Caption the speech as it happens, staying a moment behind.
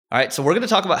All right, so we're going to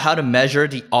talk about how to measure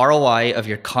the ROI of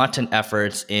your content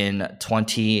efforts in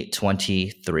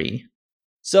 2023.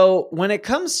 So when it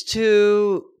comes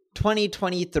to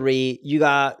 2023, you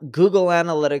got Google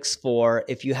Analytics 4.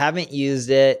 If you haven't used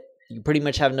it, you pretty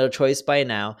much have no choice by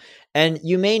now. And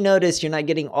you may notice you're not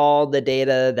getting all the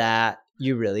data that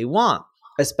you really want,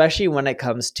 especially when it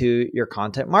comes to your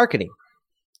content marketing.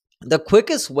 The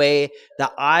quickest way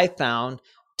that I found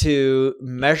to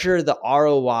measure the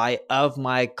ROI of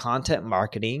my content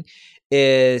marketing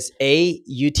is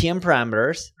UTM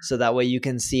parameters. So that way you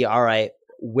can see, all right,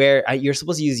 where you're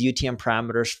supposed to use UTM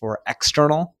parameters for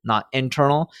external, not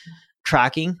internal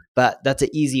tracking, but that's an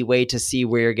easy way to see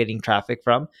where you're getting traffic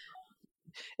from.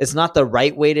 It's not the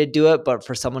right way to do it, but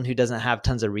for someone who doesn't have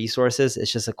tons of resources,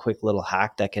 it's just a quick little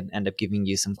hack that can end up giving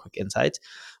you some quick insights.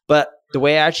 But the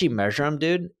way I actually measure them,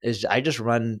 dude, is I just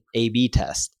run A/B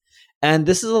tests. And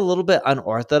this is a little bit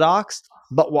unorthodox,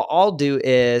 but what I'll do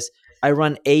is I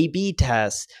run A/B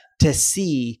tests to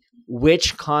see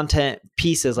which content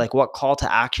pieces, like what call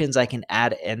to actions I can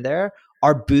add in there,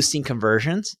 are boosting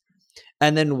conversions.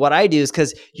 And then what I do is,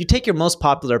 because you take your most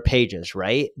popular pages,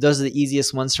 right? Those are the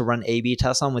easiest ones to run A/B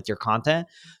tests on with your content.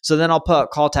 So then I'll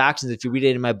put call to actions. If you read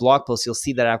it in my blog post, you'll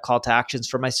see that I have call to actions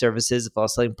for my services. If I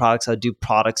was selling products, I'll do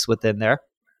products within there,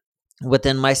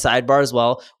 within my sidebar as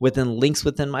well, within links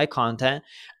within my content.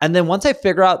 And then once I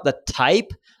figure out the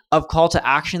type of call to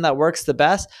action that works the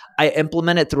best, I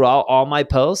implement it throughout all my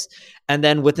posts. And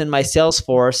then within my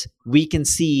Salesforce, we can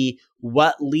see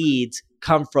what leads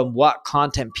come from what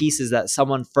content pieces that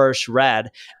someone first read.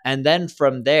 And then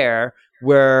from there,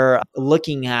 we're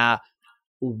looking at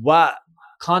what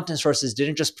content sources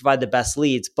didn't just provide the best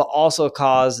leads, but also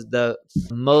cause the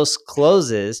most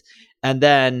closes. And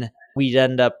then we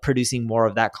end up producing more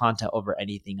of that content over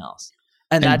anything else.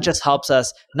 And that just helps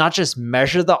us not just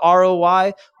measure the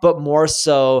ROI, but more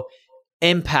so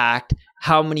impact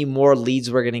how many more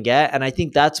leads we're going to get. And I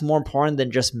think that's more important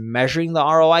than just measuring the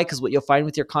ROI, because what you'll find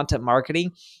with your content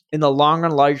marketing, in the long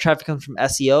run, a lot of your traffic comes from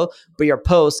SEO, but your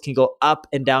posts can go up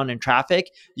and down in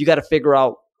traffic. You got to figure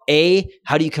out,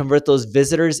 how do you convert those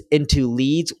visitors into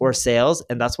leads or sales?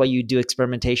 And that's why you do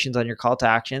experimentations on your call to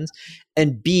actions.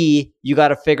 And B, you got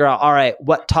to figure out, all right,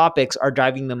 what topics are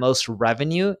driving the most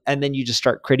revenue? And then you just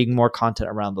start creating more content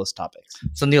around those topics.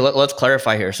 So Neil, let's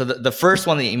clarify here. So the first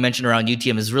one that you mentioned around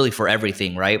UTM is really for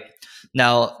everything, right?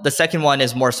 Now, the second one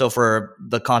is more so for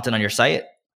the content on your site.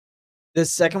 The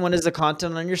second one is the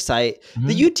content on your site. Mm-hmm.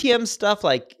 The UTM stuff,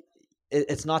 like,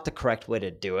 it's not the correct way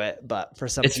to do it, but for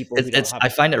some people, I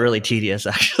find it really tedious,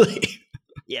 actually.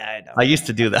 Yeah, I know. I used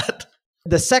to do that.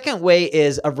 The second way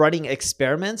is of running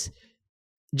experiments.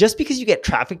 Just because you get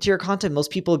traffic to your content, most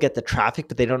people get the traffic,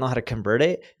 but they don't know how to convert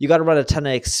it. You got to run a ton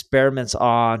of experiments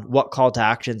on what call to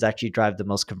actions actually drive the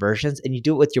most conversions. And you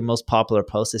do it with your most popular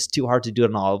posts. It's too hard to do it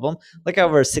on all of them. Like I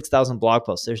have over 6,000 blog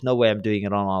posts. There's no way I'm doing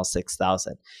it on all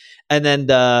 6,000. And then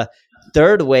the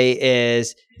third way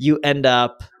is you end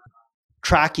up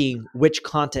tracking which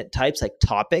content types, like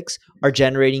topics, are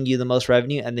generating you the most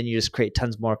revenue. And then you just create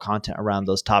tons more content around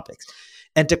those topics.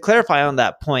 And to clarify on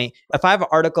that point, if I have an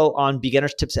article on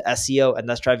beginner's tips to SEO and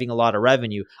that's driving a lot of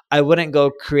revenue, I wouldn't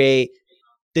go create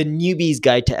the newbie's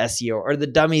guide to SEO or the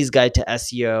dummy's guide to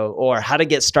SEO or how to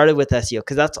get started with SEO,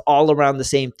 because that's all around the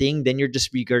same thing. Then you're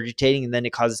just regurgitating, and then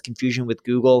it causes confusion with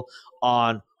Google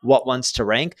on what ones to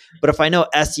rank. But if I know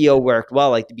SEO worked well,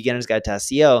 like the beginner's guide to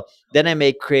SEO, then I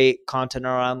may create content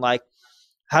around like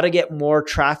how to get more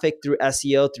traffic through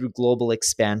SEO through global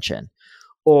expansion,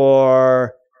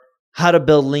 or how to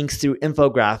build links through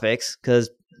infographics, because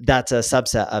that's a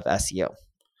subset of SEO.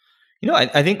 You know,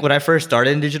 I think when I first started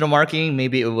in digital marketing,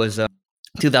 maybe it was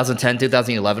 2010,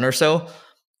 2011 or so,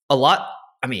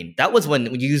 that was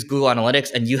when you used Google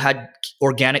Analytics and you had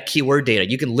organic keyword data.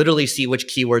 You can literally see which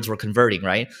keywords were converting,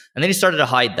 right? And then you started to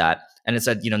hide that. And it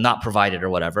said, not provided or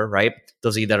whatever, right?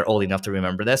 Those of you that are old enough to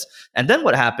remember this. And then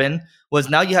what happened was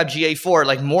now you have GA4,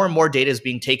 like more and more data is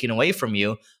being taken away from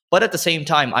you. But at the same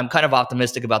time, I'm kind of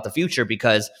optimistic about the future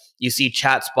because you see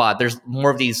ChatSpot, there's more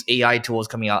of these AI tools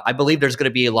coming out. I believe there's going to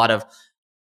be a lot of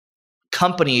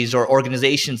companies or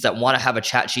organizations that want to have a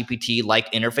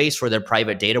ChatGPT-like interface for their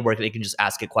private data where they can just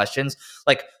ask it questions.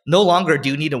 Like, no longer do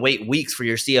you need to wait weeks for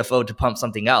your CFO to pump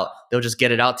something out. They'll just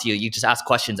get it out to you. You just ask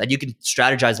questions and you can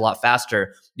strategize a lot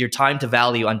faster. Your time to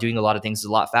value on doing a lot of things is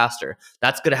a lot faster.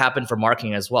 That's going to happen for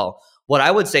marketing as well. What I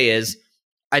would say is,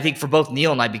 I think for both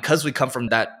Neil and I, because we come from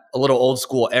that a little old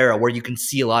school era where you can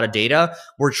see a lot of data,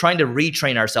 we're trying to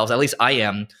retrain ourselves, at least I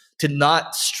am, to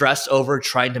not stress over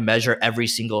trying to measure every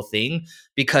single thing,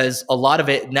 because a lot of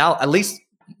it now, at least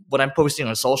when I'm posting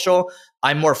on social,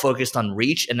 I'm more focused on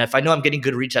reach. And if I know I'm getting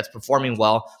good reach that's performing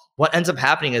well, what ends up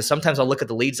happening is sometimes I'll look at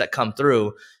the leads that come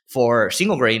through for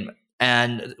Single Grain,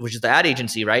 and which is the ad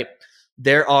agency, right?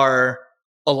 There are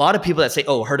a lot of people that say,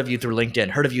 oh, heard of you through LinkedIn,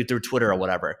 heard of you through Twitter or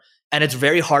whatever. And it's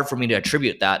very hard for me to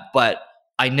attribute that. But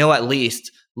I know at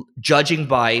least judging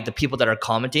by the people that are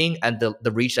commenting and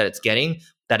the reach that it's getting,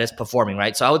 that is performing,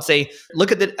 right? So I would say,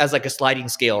 look at it as like a sliding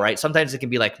scale, right? Sometimes it can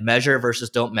be like measure versus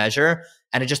don't measure.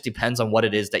 And it just depends on what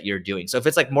it is that you're doing. So if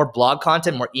it's like more blog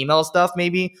content, more email stuff,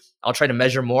 maybe I'll try to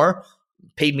measure more.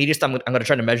 Paid media stuff, I'm going to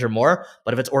try to measure more.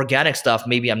 But if it's organic stuff,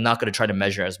 maybe I'm not going to try to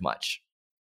measure as much.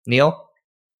 Neil?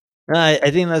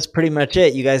 I think that's pretty much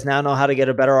it. You guys now know how to get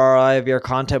a better ROI of your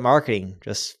content marketing.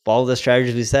 Just follow the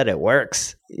strategies we said. It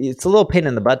works. It's a little pain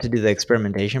in the butt to do the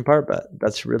experimentation part, but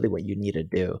that's really what you need to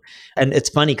do. And it's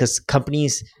funny because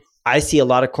companies, I see a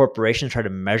lot of corporations try to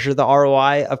measure the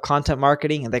ROI of content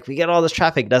marketing, and like, we get all this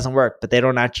traffic, it doesn't work, but they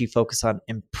don't actually focus on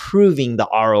improving the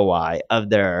ROI of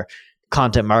their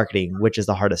content marketing, which is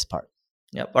the hardest part.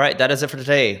 Yep. All right. That is it for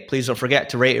today. Please don't forget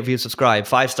to rate, review, subscribe.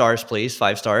 5 stars, please.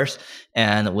 5 stars.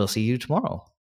 And we'll see you tomorrow.